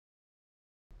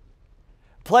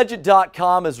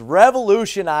Pledgeit.com is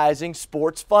revolutionizing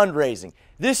sports fundraising.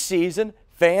 This season,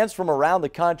 fans from around the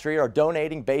country are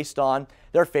donating based on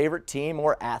their favorite team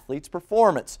or athlete's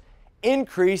performance,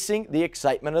 increasing the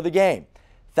excitement of the game.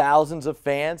 Thousands of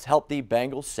fans helped the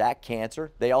Bengals sack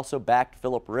cancer. They also backed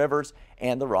Philip Rivers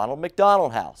and the Ronald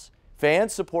McDonald House.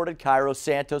 Fans supported Cairo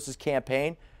Santos'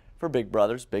 campaign for Big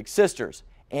Brothers Big Sisters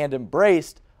and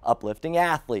embraced uplifting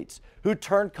athletes who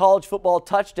turned college football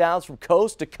touchdowns from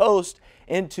coast to coast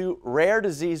into rare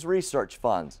disease research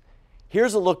funds.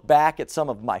 Here's a look back at some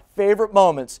of my favorite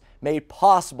moments made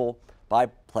possible by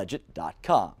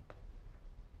Pledgeit.com.